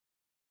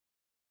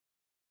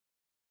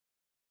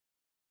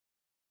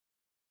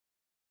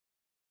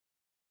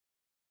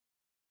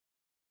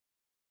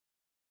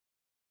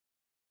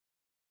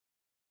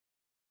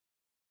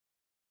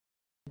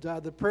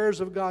The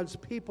prayers of God's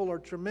people are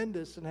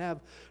tremendous and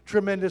have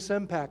tremendous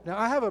impact. Now,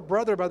 I have a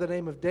brother by the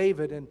name of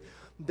David, and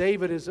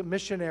David is a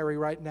missionary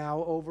right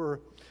now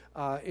over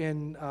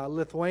in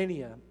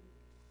Lithuania.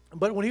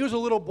 But when he was a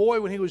little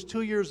boy, when he was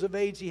 2 years of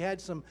age, he had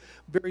some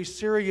very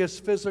serious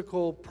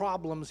physical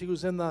problems. He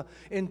was in the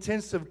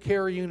intensive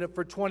care unit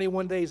for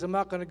 21 days. I'm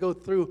not going to go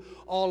through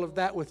all of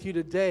that with you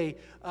today.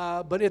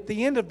 But at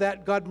the end of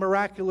that, God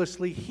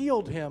miraculously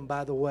healed him,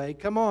 by the way.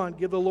 Come on,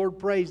 give the Lord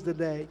praise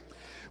today.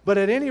 But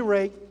at any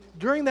rate,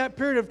 during that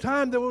period of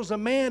time, there was a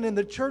man in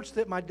the church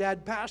that my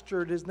dad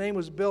pastored. His name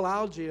was Bill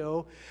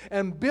Algio.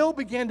 And Bill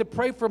began to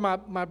pray for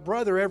my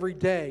brother every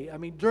day. I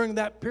mean, during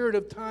that period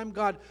of time,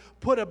 God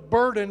put a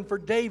burden for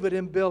David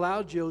in Bill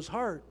Algio's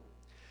heart.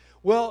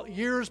 Well,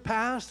 years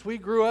passed. We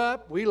grew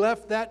up. We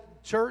left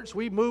that church.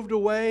 We moved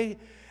away.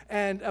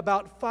 And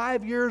about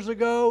 5 years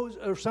ago,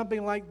 or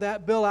something like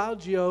that, Bill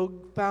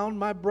Algio found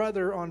my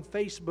brother on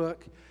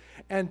Facebook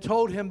and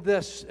told him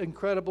this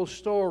incredible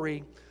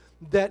story,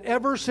 that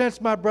ever since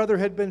my brother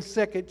had been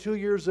sick at 2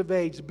 years of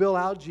age, Bill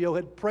Algio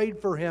had prayed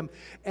for him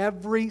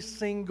every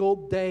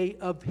single day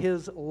of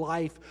his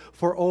life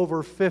for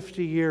over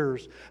 50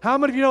 years. How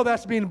many of you know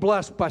that's being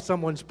blessed by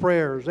someone's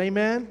prayers?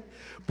 Amen?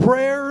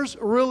 Prayers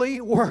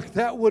really work.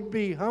 That would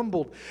be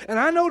humbled. And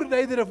I know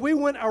today that if we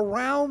went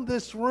around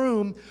this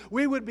room,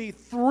 we would be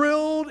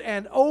thrilled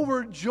and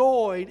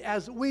overjoyed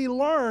as we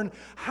learn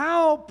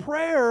how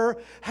prayer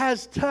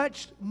has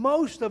touched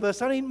most of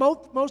us. I mean,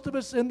 most of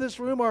us in this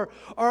room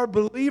are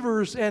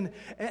believers, and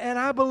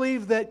I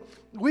believe that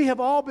we have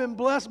all been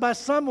blessed by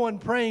someone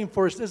praying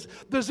for us.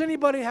 Does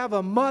anybody have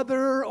a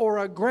mother or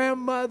a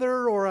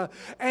grandmother or an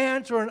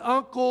aunt or an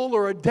uncle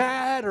or a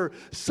dad or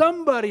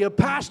somebody, a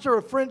pastor,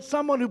 a friend,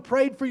 someone who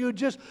prayed for you?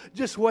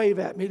 Just wave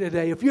at me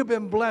today if you've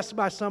been blessed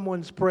by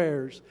someone's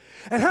prayers.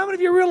 And how many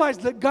of you realize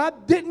that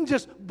God didn't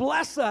just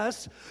bless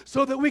us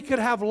so that we could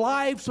have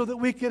life, so that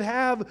we could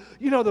have,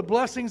 the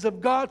blessings of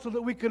God, so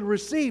that we could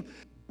receive?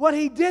 What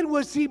He did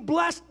was He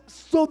blessed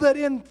so that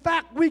in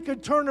fact we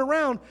could turn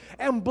around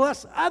and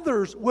bless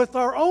others with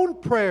our own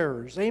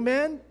prayers.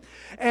 Amen?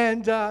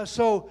 And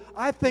so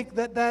I think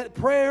that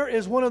prayer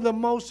is one of the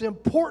most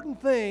important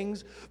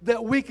things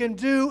that we can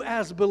do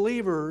as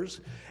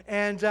believers.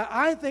 And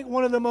I think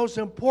one of the most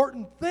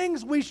important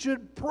things we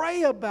should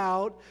pray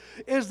about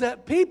is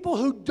that people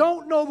who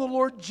don't know the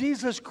Lord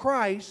Jesus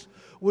Christ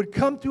would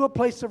come to a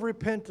place of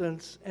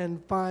repentance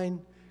and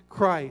find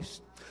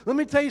Christ. Let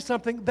me tell you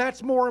something,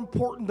 that's more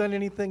important than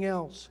anything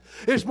else.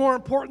 It's more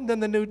important than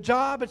the new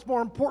job. It's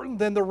more important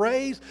than the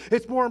raise.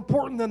 It's more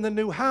important than the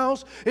new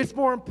house. It's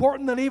more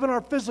important than even our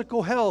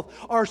physical health.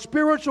 Our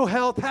spiritual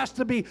health has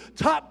to be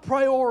top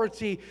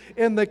priority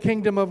in the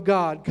kingdom of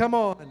God. Come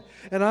on.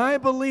 And I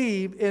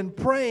believe in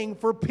praying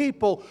for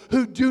people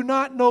who do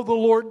not know the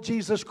Lord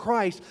Jesus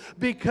Christ,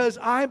 because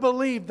I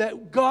believe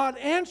that God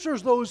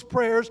answers those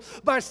prayers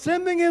by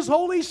sending His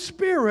Holy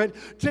Spirit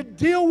to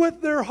deal with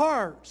their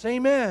hearts.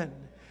 Amen.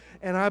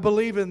 And I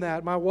believe in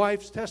that. My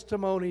wife's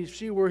testimony, if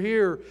she were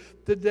here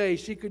today,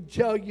 she could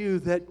tell you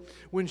that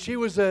when she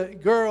was a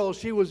girl,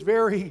 she was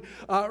very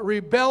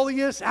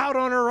rebellious, out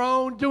on her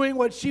own, doing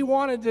what she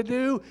wanted to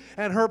do.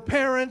 And her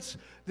parents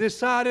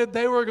decided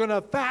they were going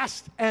to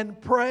fast and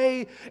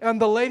pray.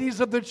 And the ladies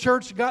of the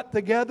church got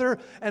together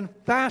and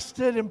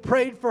fasted and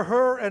prayed for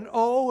her. And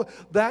oh,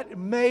 that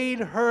made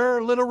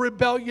her little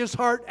rebellious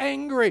heart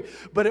angry.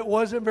 But it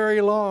wasn't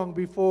very long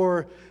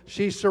before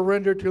she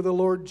surrendered to the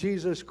Lord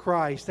Jesus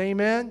Christ.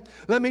 Amen?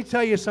 Let me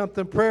tell you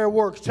something. Prayer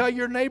works. Tell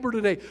your neighbor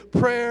today,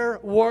 prayer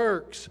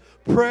works.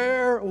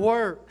 Prayer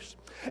works.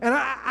 And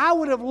I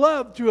would have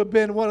loved to have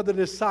been one of the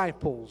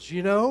disciples,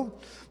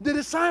 The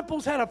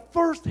disciples had a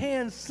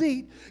first-hand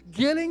seat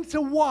getting to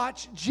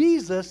watch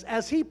Jesus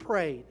as He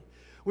prayed.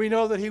 We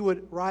know that He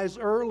would rise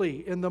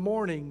early in the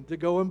morning to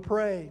go and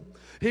pray.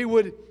 He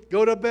would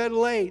go to bed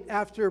late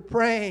after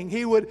praying.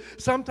 He would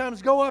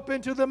sometimes go up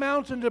into the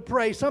mountain to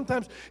pray.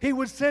 Sometimes He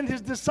would send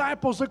His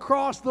disciples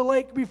across the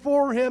lake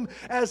before Him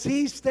as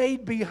He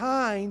stayed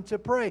behind to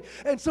pray.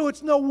 And so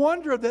it's no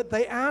wonder that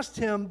they asked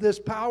Him this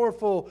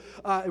powerful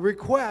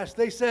request.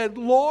 They said,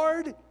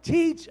 Lord,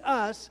 teach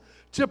us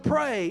to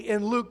pray,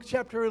 in Luke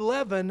chapter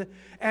 11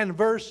 and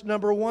verse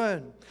number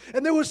 1.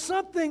 And there was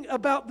something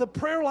about the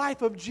prayer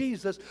life of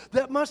Jesus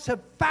that must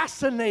have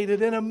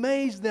fascinated and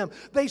amazed them.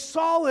 They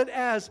saw it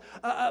as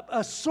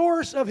a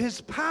source of His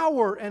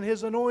power and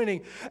His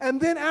anointing. And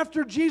then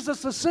after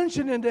Jesus'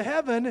 ascension into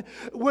heaven,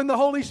 when the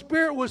Holy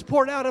Spirit was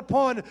poured out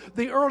upon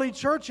the early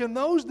church in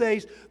those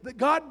days, that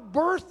God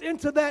birthed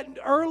into that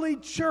early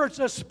church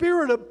a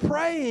spirit of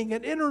praying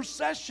and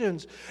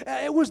intercessions.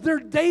 It was their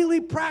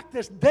daily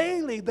practice.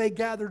 Daily they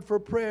gathered for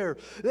prayer.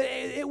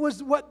 It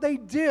was what they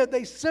did.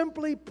 They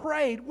simply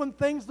prayed when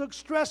things looked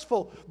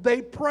stressful.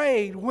 They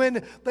prayed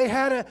when they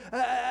had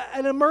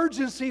an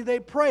emergency.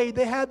 They prayed.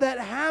 They had that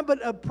habit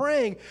of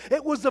praying.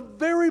 It was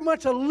very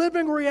much a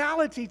living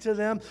reality to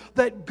them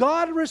that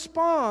God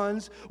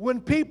responds when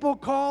people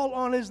call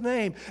on His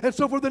name. And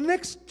so for the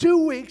next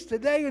 2 weeks,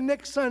 today and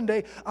next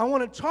Sunday, I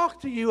want to talk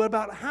to you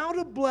about how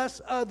to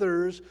bless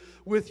others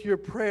with your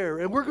prayer.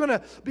 And we're going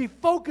to be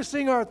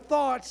focusing our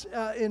thoughts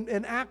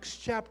in Acts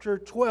chapter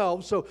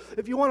 12. So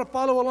if you want to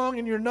follow along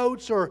in your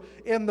notes or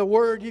in the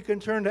Word, you can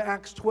turn to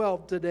Acts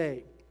 12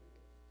 today.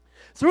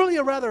 It's really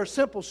a rather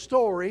simple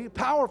story,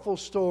 powerful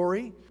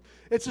story.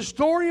 It's a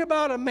story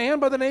about a man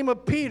by the name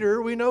of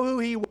Peter. We know who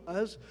he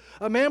was.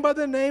 A man by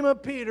the name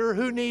of Peter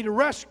who needed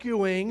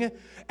rescuing.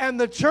 And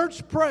the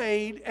church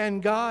prayed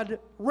and God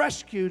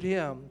rescued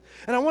him.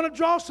 And I want to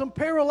draw some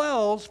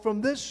parallels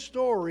from this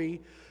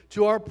story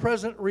to our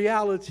present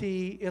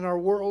reality in our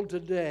world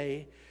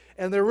today.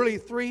 And there are really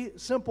three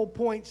simple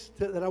points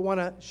that I want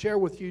to share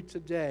with you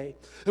today.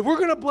 If we're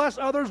going to bless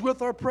others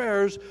with our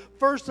prayers,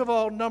 first of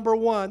all, number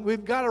one,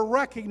 we've got to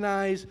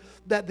recognize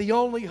that the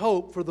only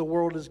hope for the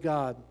world is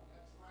God.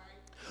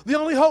 The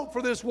only hope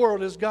for this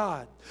world is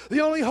God.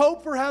 The only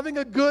hope for having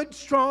a good,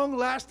 strong,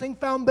 lasting,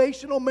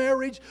 foundational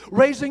marriage,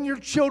 raising your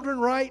children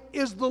right,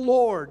 is the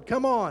Lord.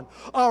 Come on.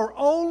 Our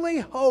only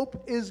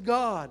hope is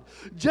God.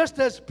 Just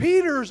as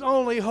Peter's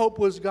only hope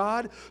was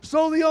God,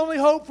 so the only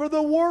hope for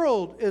the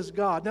world is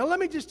God. Now let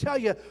me just tell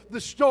you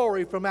the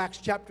story from Acts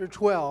chapter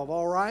 12,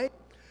 all right?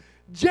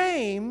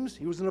 James,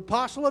 he was an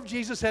apostle of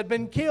Jesus, had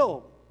been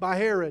killed by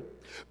Herod.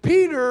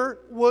 Peter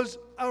was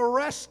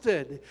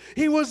arrested.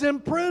 He was in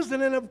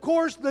prison, and of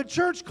course the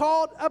church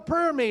called a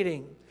prayer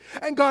meeting.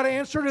 And God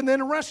answered and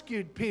then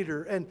rescued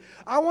Peter. And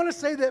I want to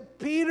say that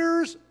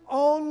Peter's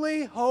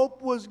only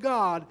hope was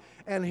God,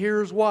 and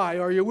here's why.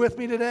 Are you with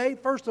me today?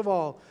 First of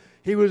all,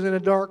 he was in a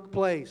dark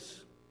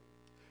place.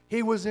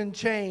 He was in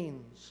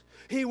chains.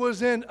 He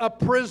was in a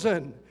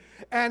prison.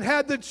 And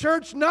had the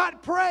church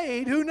not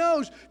prayed, who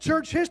knows,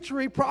 church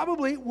history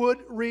probably would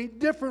read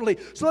differently.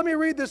 So let me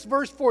read this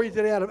verse for you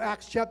today out of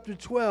Acts chapter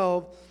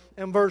 12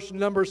 and verse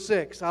number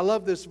 6. I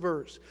love this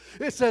verse.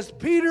 It says,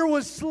 Peter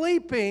was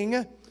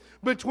sleeping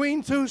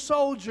between two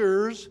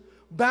soldiers,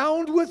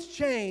 bound with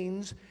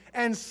chains,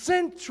 and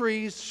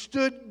sentries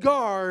stood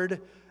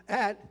guard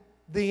at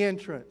the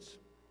entrance.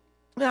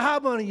 Now, how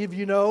many of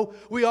you know,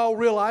 we all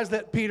realize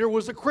that Peter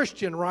was a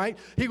Christian, right?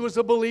 He was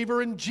a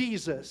believer in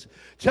Jesus.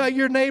 Tell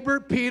your neighbor,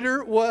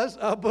 Peter was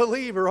a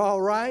believer,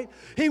 all right?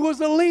 He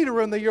was a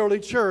leader in the early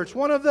church,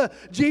 one of the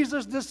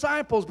Jesus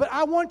disciples. But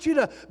I want you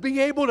to be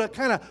able to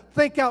kind of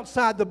think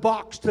outside the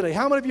box today.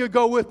 How many of you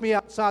go with me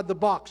outside the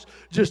box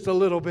just a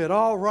little bit,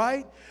 all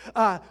right?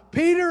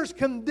 Peter's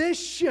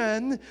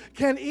condition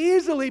can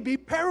easily be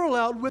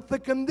paralleled with the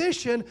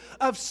condition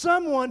of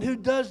someone who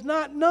does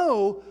not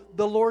know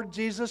the Lord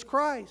Jesus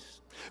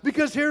Christ.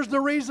 Because here's the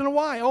reason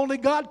why. Only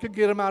God could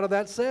get him out of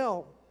that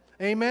cell.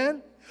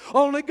 Amen?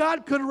 Only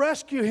God could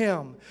rescue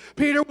him.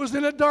 Peter was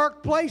in a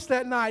dark place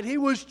that night. He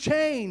was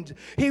chained.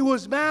 He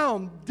was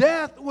bound.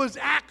 Death was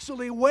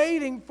actually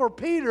waiting for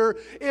Peter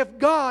if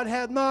God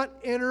had not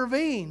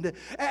intervened.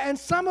 And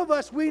some of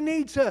us, we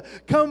need to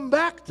come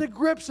back to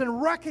grips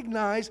and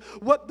recognize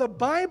what the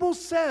Bible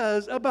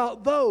says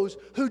about those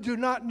who do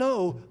not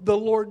know the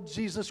Lord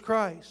Jesus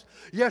Christ.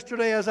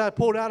 Yesterday, as I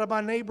pulled out of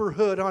my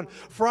neighborhood on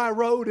Fry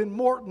Road in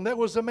Morton, there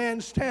was a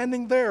man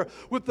standing there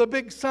with the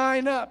big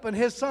sign up, and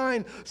his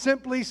sign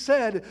simply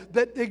said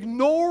that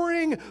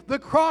ignoring the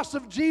cross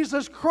of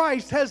Jesus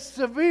Christ has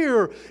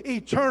severe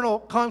eternal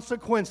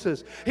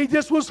consequences. He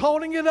just was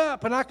holding it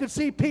up, and I could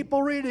see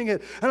people reading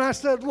it. And I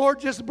said, Lord,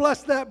 just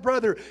bless that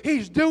brother.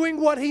 He's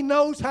doing what he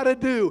knows how to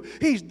do.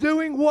 He's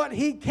doing what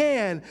he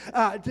can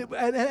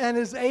and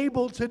is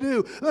able to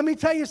do. Let me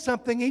tell you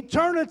something.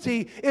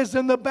 Eternity is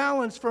in the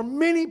balance for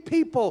many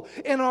people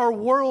in our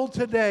world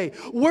today.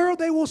 Where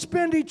they will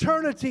spend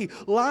eternity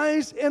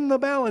lies in the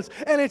balance.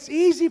 And it's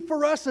easy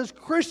for us as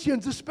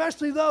Christians,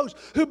 especially those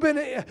who've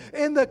been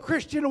in the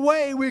Christian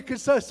way, we could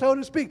say, so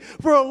to speak,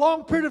 for a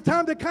long period of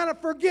time, to kind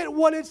of forget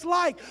what it's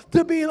like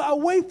to be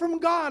away from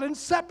God and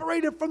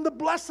separated from the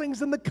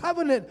blessings and the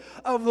covenant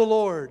of the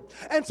Lord.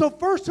 And so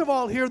first of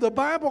all here, the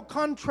Bible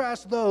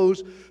contrasts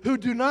those who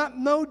do not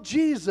know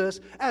Jesus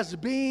as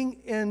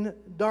being in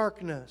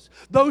darkness.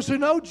 Those who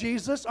know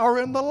Jesus are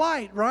in the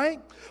light, right?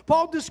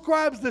 Paul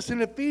describes this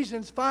in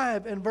Ephesians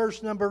 5 and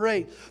verse number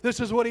 8. This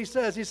is what he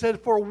says. He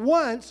said, for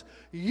once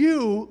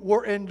you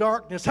were in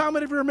darkness. How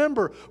many of you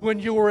remember when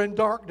you were in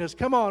darkness?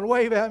 Come on,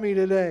 wave at me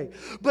today.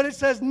 But it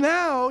says,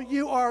 now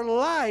you are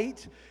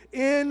light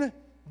in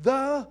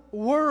the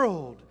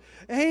world.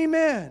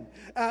 Amen.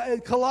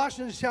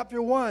 Colossians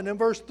chapter 1 and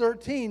verse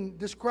 13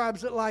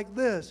 describes it like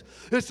this.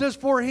 It says,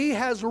 "For he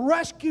has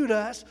rescued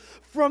us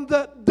from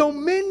the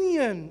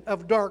dominion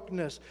of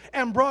darkness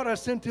and brought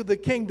us into the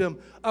kingdom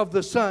of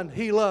the Son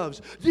he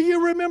loves." Do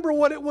you remember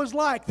what it was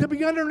like to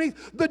be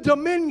underneath the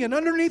dominion,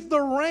 underneath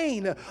the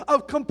reign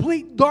of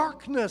complete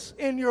darkness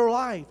in your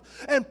life?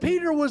 And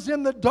Peter was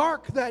in the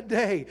dark that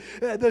day,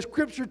 the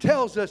scripture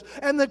tells us.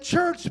 And the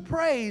church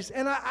prays.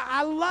 And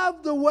I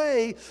love the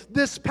way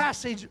this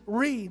passage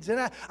reads.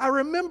 And I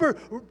remember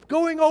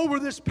going over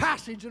this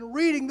passage and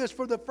reading this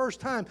for the first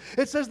time.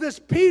 It says this: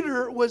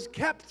 Peter was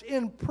kept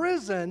in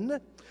prison.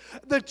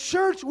 The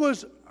church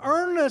was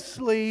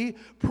earnestly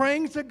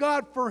praying to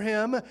God for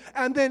him,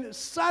 and then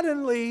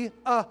suddenly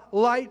a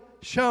light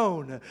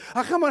shone.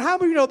 Come on, how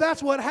many of you know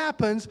that's what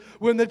happens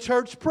when the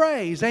church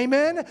prays?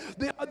 Amen?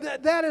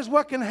 That is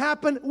what can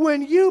happen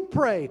when you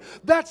pray.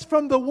 That's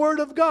from the Word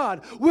of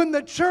God. When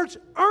the church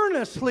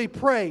earnestly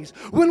prays,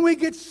 when we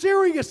get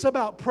serious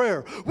about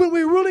prayer, when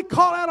we really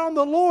call out on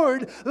the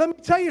Lord, let me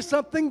tell you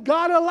something,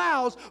 God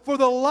allows for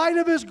the light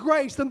of His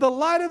grace and the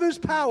light of His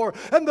power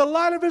and the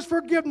light of His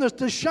forgiveness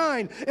to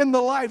shine in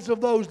the lives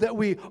of those that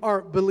we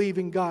are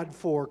believing God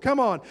for. Come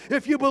on,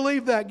 if you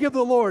believe that, give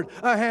the Lord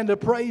a hand of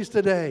praise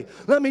today.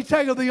 Let me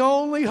tell you, the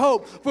only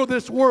hope for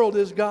this world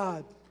is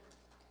God.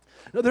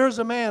 Now, there's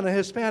a man, a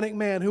Hispanic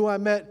man, who I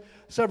met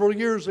several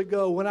years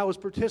ago when I was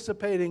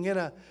participating in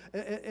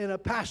a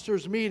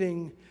pastor's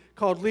meeting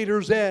called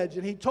Leader's Edge.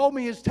 And he told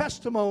me his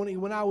testimony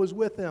when I was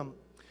with him.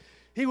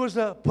 He was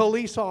a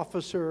police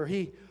officer.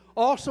 He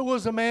also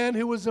was a man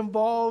who was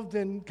involved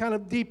in kind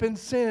of deep in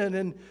sin.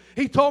 And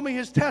he told me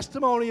his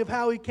testimony of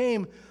how he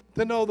came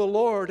to know the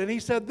Lord. And he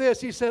said this,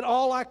 he said,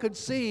 "All I could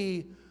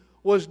see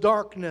was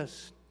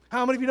darkness."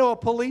 How many of you know a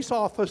police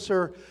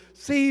officer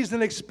sees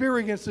and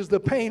experiences the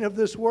pain of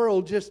this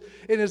world just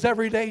in his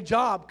everyday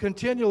job,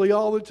 continually,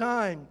 all the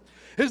time?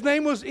 His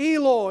name was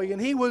Eloy,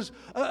 and he was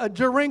a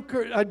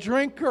drinker,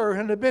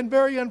 and had been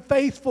very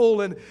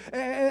unfaithful, and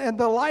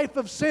the life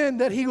of sin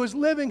that he was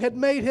living had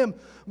made him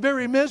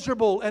very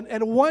miserable.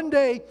 And one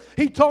day,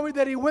 he told me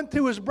that he went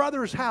to his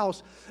brother's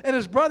house, and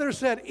his brother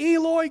said,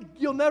 "Eloy,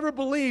 you'll never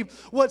believe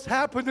what's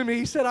happened to me."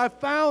 He said, "I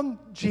found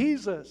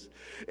Jesus."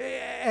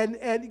 And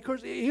of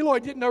course, Eloy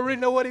didn't really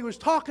know what he was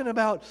talking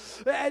about.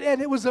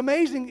 And it was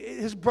amazing.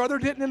 His brother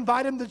didn't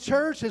invite him to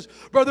church. His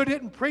brother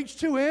didn't preach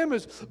to him.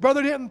 His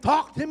brother didn't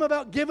talk to him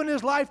about giving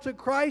his life to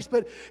Christ.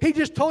 But he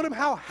just told him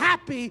how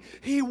happy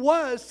he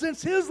was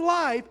since his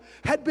life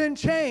had been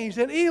changed.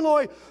 And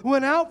Eloy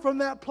went out from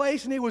that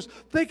place, and he was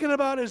thinking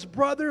about his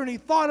brother, and he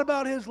thought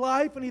about his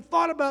life, and he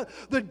thought about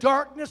the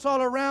darkness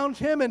all around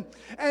him.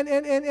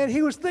 And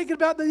he was thinking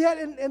about that,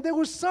 and there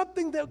was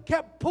something that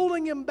kept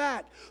pulling him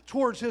back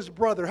towards his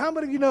brother. How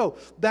many of you know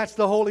that's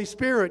the Holy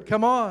Spirit?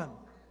 Come on.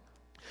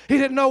 He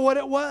didn't know what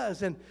it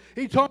was, and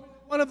he told me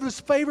one of his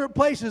favorite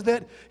places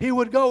that he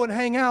would go and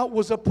hang out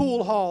was a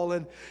pool hall,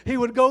 and he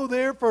would go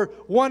there for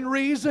one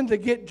reason, to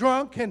get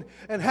drunk and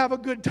have a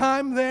good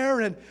time there,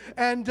 and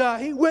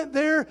he went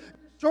there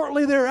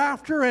shortly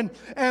thereafter,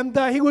 and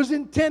he was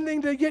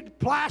intending to get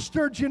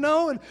plastered, you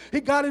know, and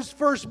he got his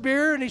first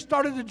beer, and he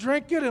started to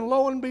drink it, and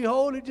lo and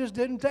behold, it just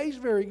didn't taste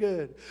very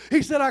good.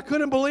 He said, "I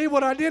couldn't believe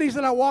what I did." He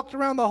said, "I walked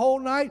around the whole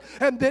night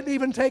and didn't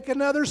even take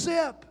another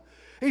sip."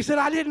 He said,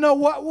 "I didn't know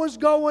what was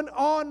going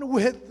on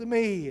with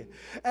me."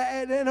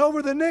 And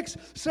over the next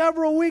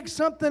several weeks,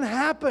 something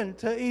happened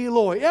to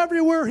Eloy.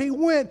 Everywhere he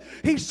went,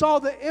 he saw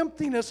the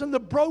emptiness and the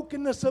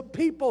brokenness of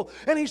people.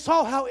 And he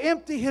saw how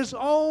empty his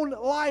own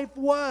life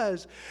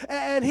was.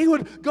 And he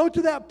would go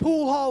to that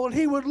pool hall, and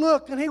he would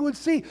look, and he would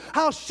see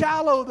how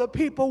shallow the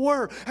people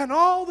were. And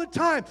all the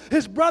time,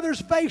 his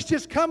brother's face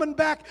just coming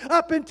back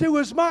up into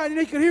his mind. And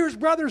he could hear his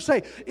brother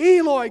say,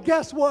 "Eloy,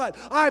 guess what?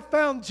 I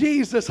found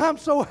Jesus. I'm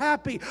so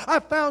happy. I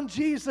found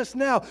Jesus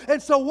now." And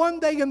so one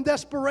day in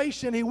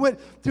desperation, he went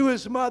to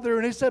his mother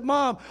and he said,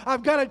 "Mom,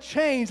 I've got to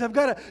change. I've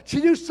got to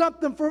do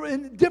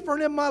something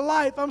different in my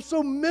life. I'm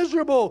so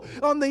miserable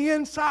on the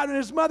inside." And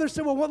his mother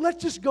said, well,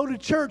 let's just go to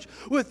church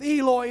with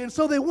Eloy. And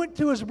so they went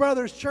to his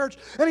brother's church,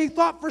 and he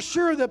thought for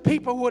sure that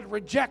people would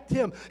reject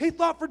him. He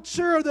thought for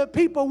sure that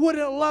people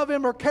wouldn't love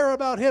him or care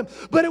about him.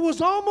 But it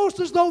was almost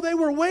as though they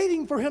were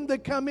waiting for him to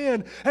come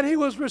in, and he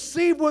was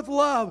received with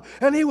love,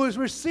 and he was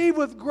received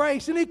with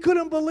grace, and he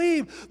couldn't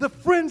believe the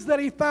friends that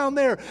he found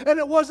there. And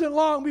it wasn't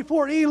long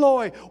before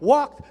Eloy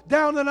walked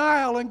down an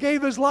aisle and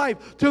gave his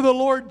life to the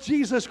Lord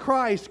Jesus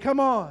Christ.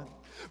 Come on.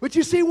 But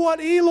you see,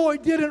 what Eloy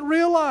didn't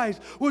realize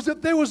was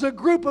that there was a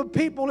group of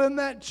people in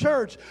that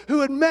church who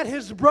had met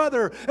his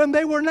brother, and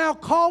they were now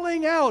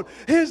calling out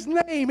his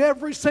name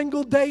every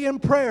single day in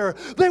prayer.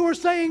 They were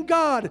saying,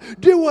 "God,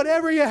 do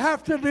whatever you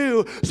have to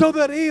do so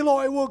that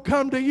Eloy will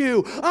come to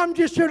you." I'm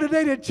just here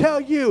today to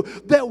tell you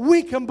that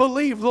we can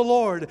believe the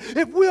Lord.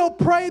 If we'll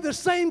pray, the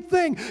same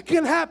thing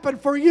can happen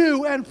for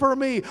you and for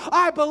me.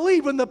 I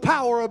believe in the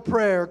power of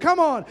prayer. Come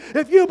on.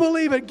 If you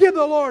believe it, give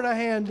the Lord a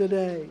hand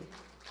today.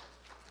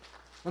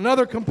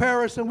 Another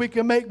comparison we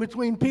can make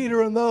between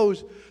Peter and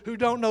those who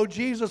don't know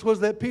Jesus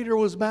was that Peter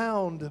was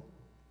bound.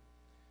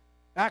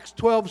 Acts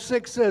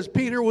 12:6 says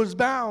Peter was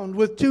bound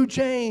with 2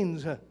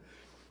 chains,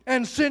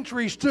 and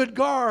sentries stood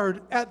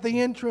guard at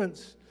the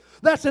entrance.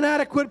 That's an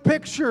adequate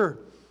picture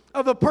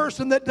of a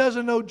person that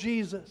doesn't know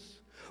Jesus.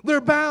 They're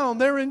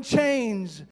bound, they're in chains,